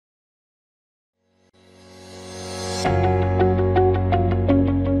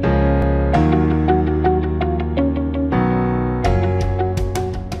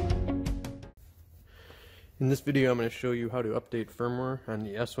this video I'm going to show you how to update firmware on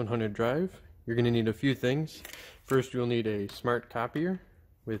the S100 drive. You're going to need a few things. First, you'll need a smart copier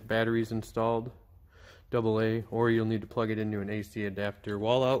with batteries installed, AA, or you'll need to plug it into an AC adapter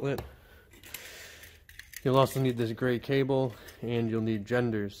wall outlet. You'll also need this gray cable, and you'll need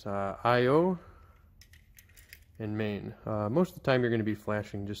genders, I/O and main. Most of the time you're going to be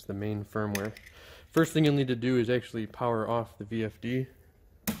flashing just the main firmware. First thing you'll need to do is actually power off the VFD.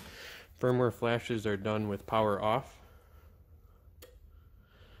 Firmware flashes are done with power off.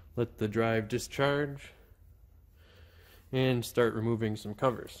 Let the drive discharge and start removing some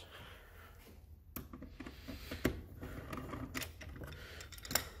covers.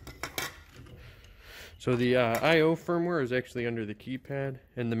 So the I/O firmware is actually under the keypad,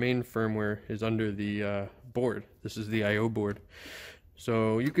 and the main firmware is under the board. This is the I/O board.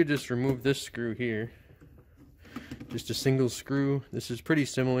 So you could just remove this screw here. Just a single screw. This is pretty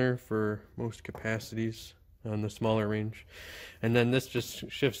similar for most capacities on the smaller range. And then this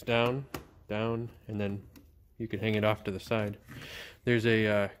just shifts down, and then you can hang it off to the side. There's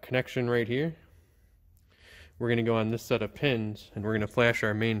a connection right here. We're going to go on this set of pins, and we're going to flash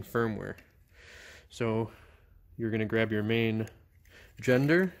our main firmware. So you're going to grab your main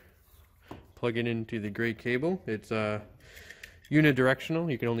gender, plug it into the gray cable. It's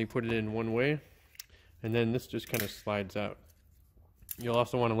unidirectional. You can only put it in one way. And then this just kind of slides out. You'll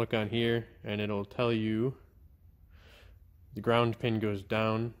also want to look on here, and it'll tell you the ground pin goes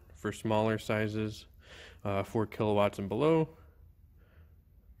down for smaller sizes, 4 kilowatts and below.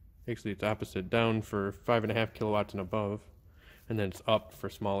 Actually, it's opposite, down for 5.5 kilowatts and above, and then it's up for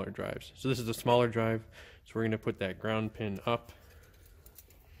smaller drives. So this is a smaller drive, so we're going to put that ground pin up.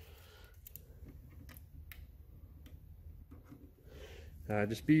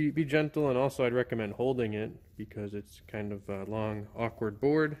 Just be gentle, and also I'd recommend holding it because it's kind of a long, awkward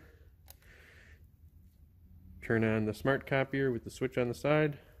board. Turn on the smart copier with the switch on the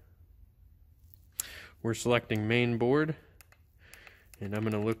side. We're selecting main board, and I'm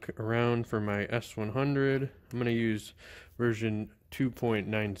going to look around for my S100. I'm going to use version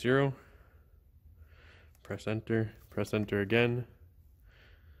 2.90. Press enter again.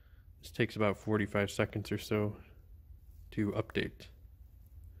 This takes about 45 seconds or so to update.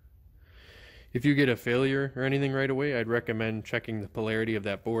 If you get a failure or anything right away, I'd recommend checking the polarity of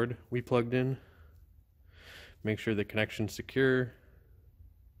that board we plugged in. Make sure the connection's secure.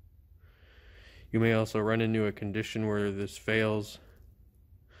 You may also run into a condition where this fails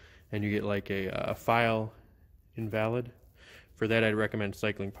and you get like a file invalid. For that, I'd recommend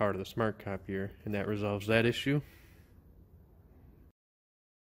cycling power to the smart copier, and that resolves that issue.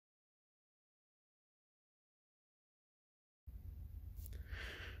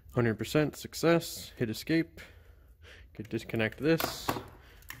 100% success. Hit escape. Could disconnect this.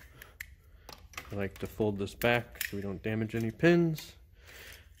 I like to fold this back so we don't damage any pins.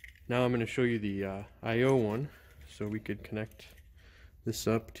 Now I'm going to show you the I/O one. So we could connect this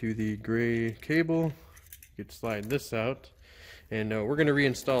up to the gray cable. You could slide this out, and we're going to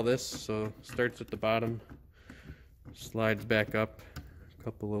reinstall this. So it starts at the bottom, slides back up. A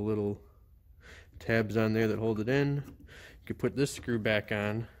couple of little tabs on there that hold it in. You could put this screw back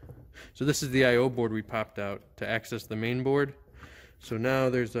on. So this is the I/O board we popped out to access the main board. So now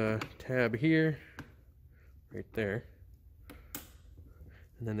there's a tab here, right there,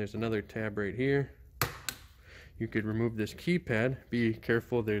 and then there's another tab right here. You could remove this keypad. Be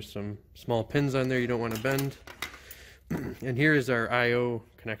careful, there's some small pins on there you don't want to bend. And here is our I/O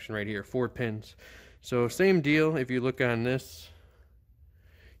connection right here, 4 pins. So same deal, if you look on this,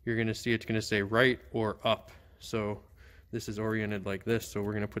 you're going to see it's going to say right or up. So this is oriented like this, so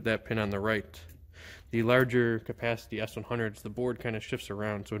we're going to put that pin on the right. The larger capacity S100s, the board kind of shifts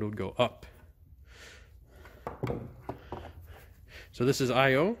around, so it'll go up. So this is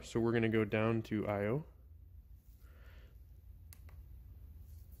I/O, so we're going to go down to I/O.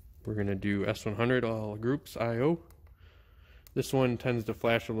 We're going to do S100 all groups I/O. This one tends to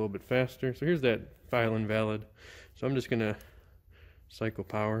flash a little bit faster, so here's that file invalid. So I'm just going to cycle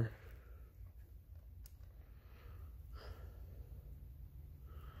power.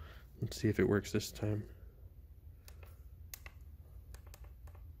 Let's see if it works this time.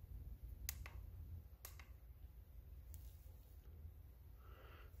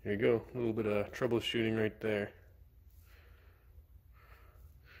 There you go, a little bit of troubleshooting right there.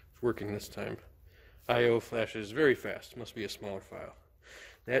 It's working this time. I/O flashes very fast, must be a smaller file.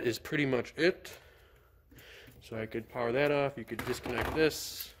 That is pretty much it. So I could power that off, you could disconnect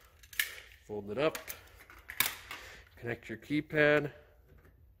this, fold it up, connect your keypad.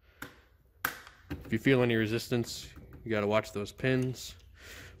 If you feel any resistance, you got to watch those pins.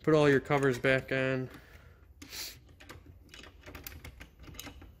 Put all your covers back on.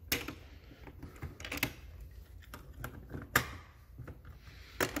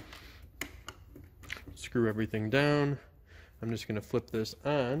 screw everything down. I'm just going to flip this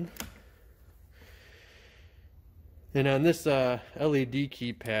on. And on this LED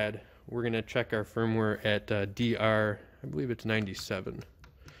keypad, we're going to check our firmware at DR, I believe it's 97.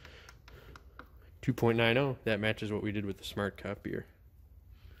 2.90, that matches what we did with the smart copier.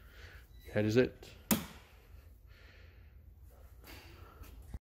 That is it.